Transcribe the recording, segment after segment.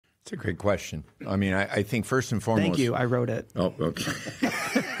It's a great question. I mean, I think first and foremost... Thank you. I wrote it. Oh, okay.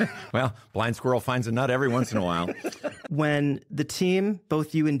 Well, blind squirrel finds a nut every once in a while. When the team,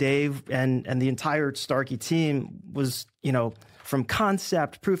 both you and Dave and the entire Starkey team was, from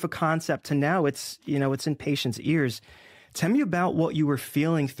concept, proof of concept to now it's in patients' ears. Tell me about what you were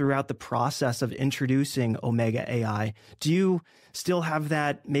feeling throughout the process of introducing Omega AI. Do you still have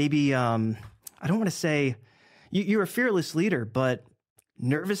that maybe, I don't want to say you're a fearless leader, but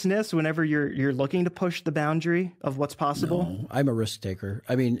nervousness whenever you're looking to push the boundary of what's possible? No, I'm a risk taker.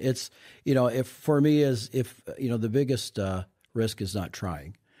 I mean, it's, if for me is the biggest risk is not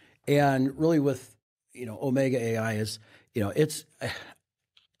trying. And really with, Omega AI is, it's,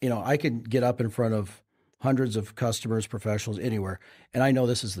 I can get up in front of hundreds of customers, professionals, anywhere, and I know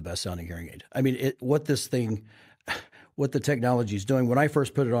this is the best sounding hearing aid. I mean, what the technology is doing. When I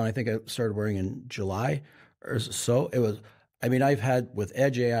first put it on, I think I started wearing in July or so. It was, I've had with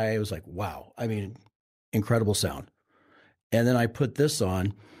Edge AI, it was like, wow. I mean, incredible sound. And then I put this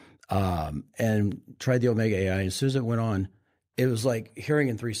on and tried the Omega AI. And as soon as it went on, it was like hearing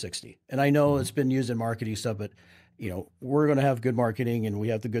in 360. And I know it's been used in marketing stuff, but we're going to have good marketing and we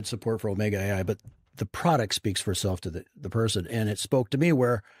have the good support for Omega AI, but the product speaks for itself to the person. And it spoke to me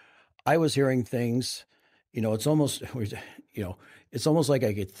where I was hearing things, it's almost like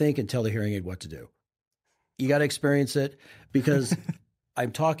I could think and tell the hearing aid what to do. You got to experience it because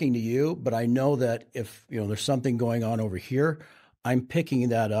I'm talking to you, but I know that if, there's something going on over here, I'm picking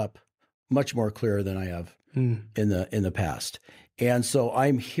that up much more clear than I have in the past. And so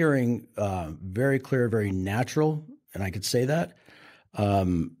I'm hearing very clear, very natural, and I could say that.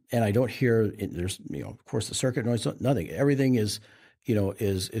 And I don't hear, there's, of course, the circuit noise, nothing. Everything is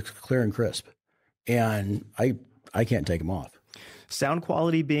clear and crisp. And I can't take them off. Sound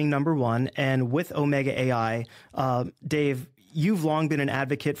quality being number one. And with Omega AI, Dave, you've long been an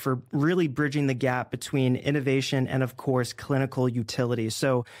advocate for really bridging the gap between innovation and, of course, clinical utility.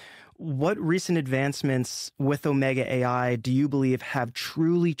 So what recent advancements with Omega AI do you believe have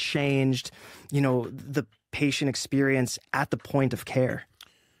truly changed, the patient experience at the point of care?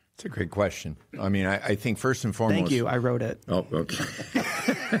 It's a great question. I mean, I think first and foremost... Thank you. I wrote it. Oh, okay.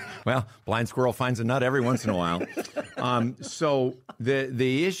 Well, blind squirrel finds a nut every once in a while. So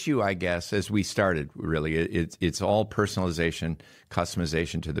the issue, I guess, as we started, really, it's all personalization,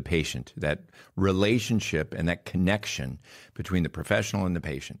 customization to the patient, that relationship and that connection between the professional and the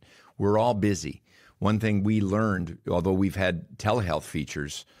patient. We're all busy. One thing we learned, although we've had telehealth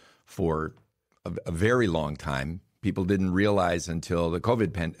features for a very long time, people didn't realize until the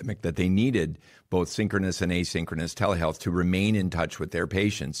COVID pandemic that they needed both synchronous and asynchronous telehealth to remain in touch with their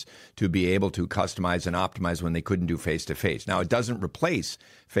patients, to be able to customize and optimize when they couldn't do face-to-face. Now, it doesn't replace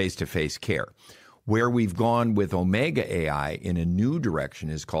face-to-face care. Where we've gone with Omega AI in a new direction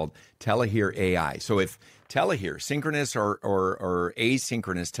is called TeleHear AI. So if TeleHear, synchronous or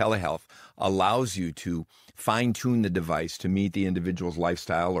asynchronous telehealth, allows you to fine-tune the device to meet the individual's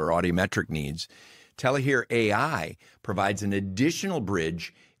lifestyle or audiometric needs, TeleHear AI provides an additional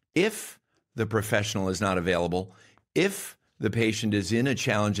bridge if the professional is not available, if the patient is in a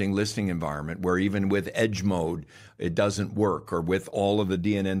challenging listening environment where even with edge mode it doesn't work, or with all of the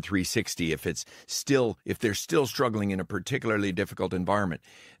DNN 360, if they're still struggling in a particularly difficult environment,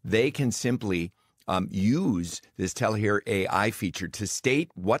 they can simply use this TeleHear AI feature to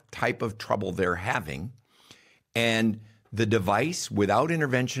state what type of trouble they're having, and the device, without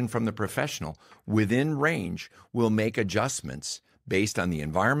intervention from the professional, within range, will make adjustments based on the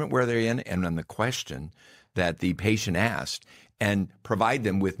environment where they're in and on the question that the patient asked, and provide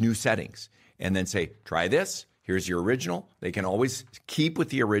them with new settings. And then say, try this, here's your original. They can always keep with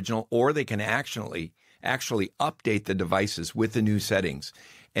the original, or they can actually update the devices with the new settings.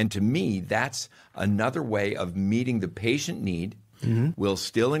 And to me, that's another way of meeting the patient need. We'll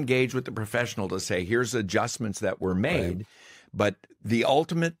still engage with the professional to say, here's adjustments that were made. Right. But the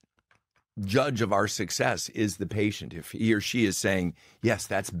ultimate judge of our success is the patient. If he or she is saying, yes,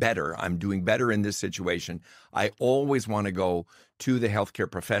 that's better, I'm doing better in this situation, I always want to go to the healthcare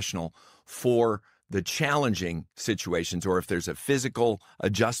professional for the challenging situations, or if there's a physical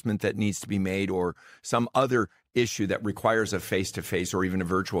adjustment that needs to be made, or some other issue that requires a face-to-face or even a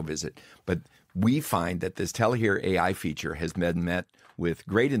virtual visit. But we find that this TeleHear AI feature has been met with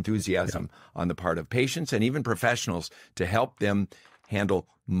great enthusiasm on the part of patients and even professionals to help them handle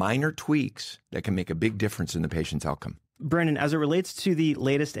minor tweaks that can make a big difference in the patient's outcome. Brendan, as it relates to the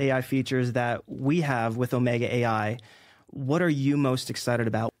latest AI features that we have with Omega AI, what are you most excited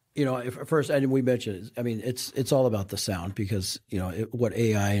about? First, and we mentioned, I mean, it's all about the sound because, what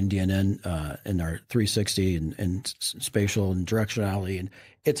AI and DNN and our 360 and spatial and directionality, and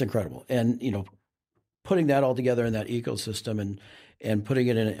it's incredible. And, putting that all together in that ecosystem and putting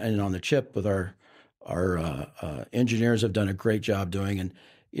it in on the chip with our engineers have done a great job doing. And,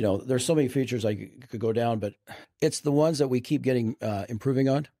 there's so many features I could go down, but it's the ones that we keep getting improving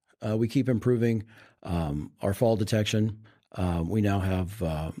on. We keep improving our fall detection. We now have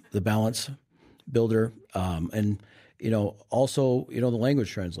the balance builder, and also the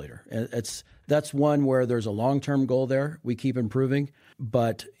language translator. And that's one where there's a long-term goal there. We keep improving,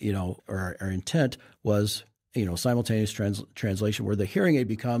 but our intent was simultaneous translation, where the hearing aid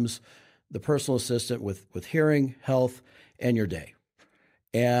becomes the personal assistant with hearing, health, and your day.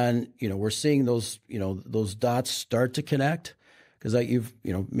 And we're seeing those those dots start to connect because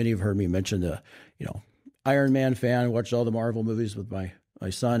many have heard me mention the Iron Man fan. I watched all the Marvel movies with my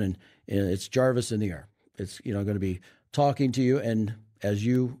son, and it's Jarvis in the air. It's going to be talking to you and as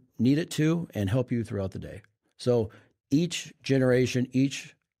you need it to, and help you throughout the day. So each generation,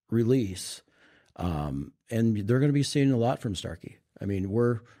 each release, and they're going to be seeing a lot from Starkey. I mean,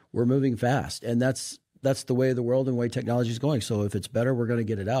 we're moving fast, and that's the way of the world and the way technology is going. So if it's better, we're going to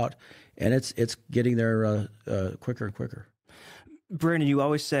get it out, and it's getting there quicker and quicker. Brandon, you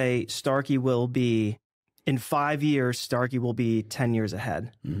always say Starkey will be, in 5 years, Starkey will be 10 years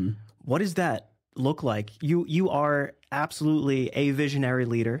ahead. Mm-hmm. What does that look like? You are absolutely a visionary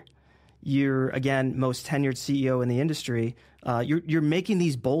leader. You're, again, most tenured CEO in the industry. You're making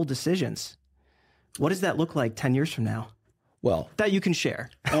these bold decisions. What does that look like 10 years from now? Well, that you can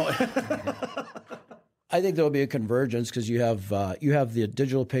share. I think there'll be a convergence because you have the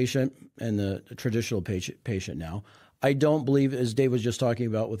digital patient and the traditional patient now. I don't believe, as Dave was just talking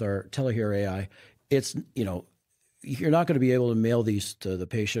about with our TeleHear AI, it's you're not going to be able to mail these to the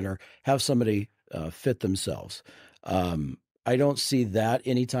patient or have somebody fit themselves. I don't see that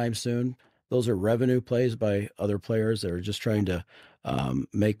anytime soon. Those are revenue plays by other players that are just trying to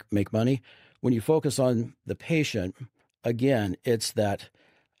make money. When you focus on the patient, again, it's that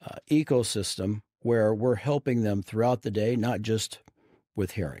ecosystem where we're helping them throughout the day, not just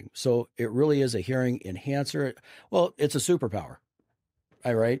with hearing. So it really is a hearing enhancer. Well, it's a superpower.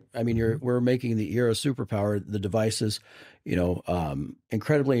 All right. I mean, we're making the ear a superpower. The device is,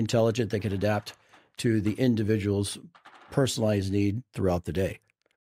 incredibly intelligent. They can adapt to the individual's personalized need throughout the day.